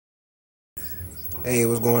Hey,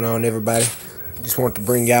 what's going on, everybody? Just wanted to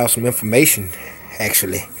bring y'all some information.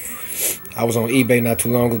 Actually, I was on eBay not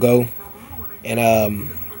too long ago, and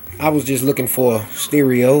I was just looking for a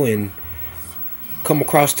stereo and come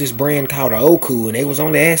across this brand called Ouku, and they was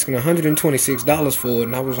only asking $126 for it.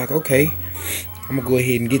 And I was like, okay, I'm gonna go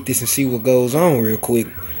ahead and get this and see what goes on real quick.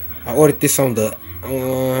 I ordered this on the I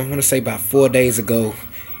want to say about 4 days ago,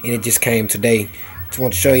 and it just came today. Just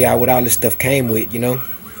want to show y'all what all this stuff came with, you know.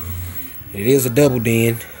 It is a double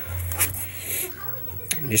den.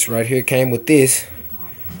 This right here came with this.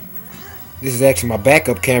 This is actually my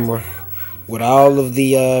backup camera with all of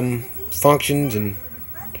the functions and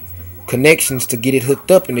connections to get it hooked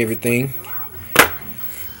up and everything.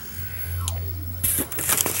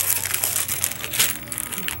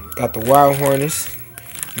 Got the wire harness,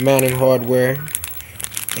 mounting hardware,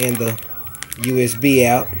 and the USB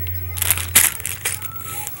out,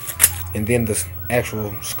 and then the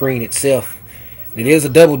actual screen itself. It is a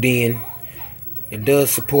double den. It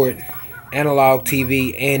does support analog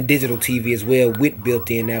TV and digital TV as well with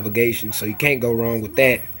built-in navigation, so you can't go wrong with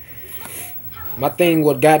that. My thing,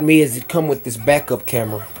 what got me, is it come with this backup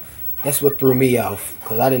camera. That's what threw me off,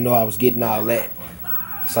 because I didn't know I was getting all that.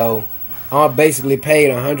 So I basically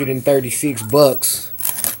paid 136 bucks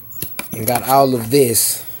and got all of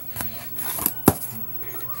this.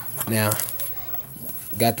 Now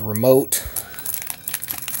got the remote.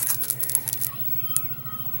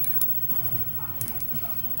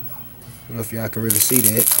 I don't know if y'all can really see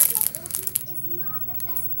that.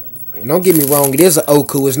 And don't get me wrong, it is an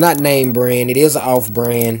Ouku. It's not name brand. It is an off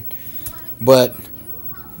brand. But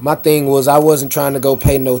my thing was, I wasn't trying to go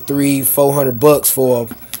pay no $300-400 bucks for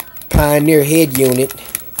a Pioneer head unit,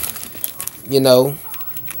 you know.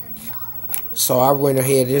 So I went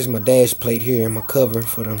ahead. Here's my dash plate here and my cover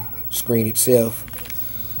for the screen itself.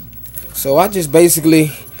 So I just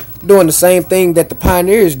basically doing the same thing that the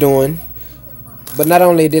Pioneer is doing. But not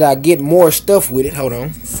only did I get more stuff with it, hold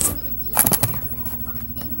on.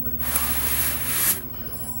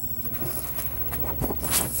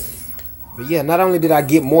 But yeah, not only did I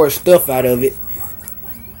get more stuff out of it,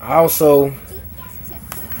 it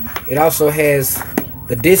also has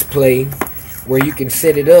the display where you can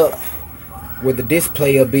set it up where the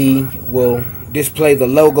display will display the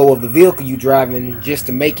logo of the vehicle you're driving, just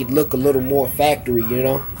to make it look a little more factory, you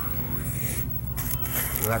know.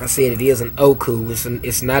 Like I said, it is an Ouku.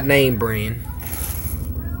 It's not name brand.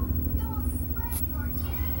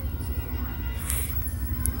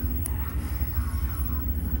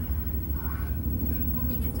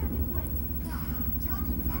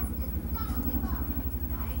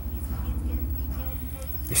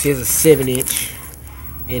 This is a 7-inch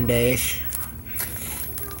indash.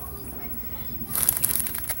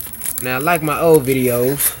 Now, like my old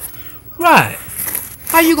videos, right?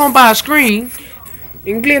 How you gonna buy a screen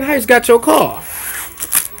and Glen Heights got your car?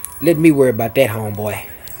 Let me worry about that, homeboy.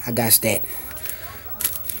 I got that.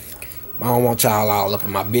 I don't want y'all all up in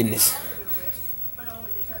my business.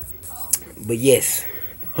 But yes,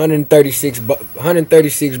 136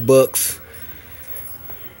 bucks.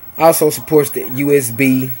 Also supports the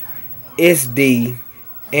USB, SD,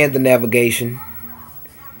 and the navigation.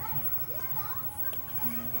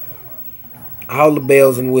 All the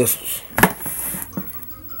bells and whistles.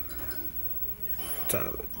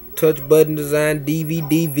 Touch button design,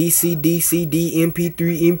 DVD, VCD, CD,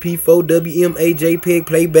 MP3, MP4, WMA, JPEG,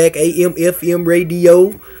 playback, AM, FM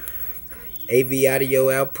radio, AV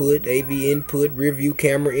audio output, AV input, rear view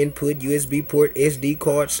camera input, USB port, SD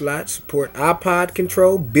card slot, support iPod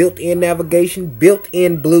control, built-in navigation,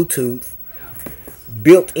 built-in Bluetooth,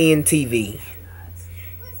 built-in TV.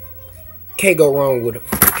 Can't go wrong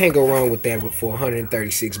with that for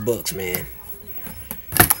 136 bucks, man.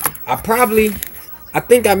 I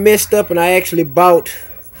think I messed up and I actually bought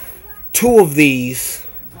 2 of these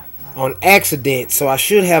on accident, so I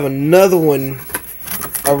should have another one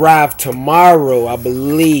arrive tomorrow, I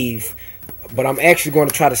believe. But I'm actually going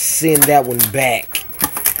to try to send that one back.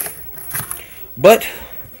 But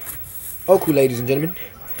Ouku, ladies and gentlemen,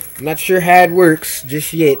 I'm not sure how it works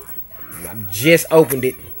just yet. I just opened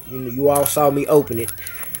it. You all saw me open it.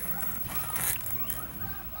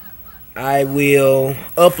 I will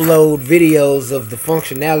upload videos of the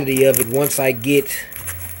functionality of it once I get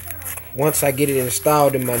it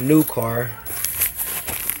installed in my new car.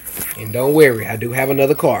 And don't worry, I do have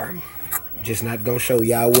another car. Just not gonna show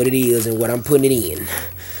y'all what it is and what I'm putting it in.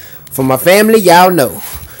 For my family, y'all know.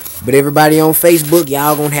 But everybody on Facebook,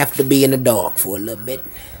 y'all gonna have to be in the dark for a little bit.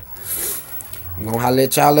 I'm gonna holler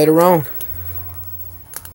at y'all later on.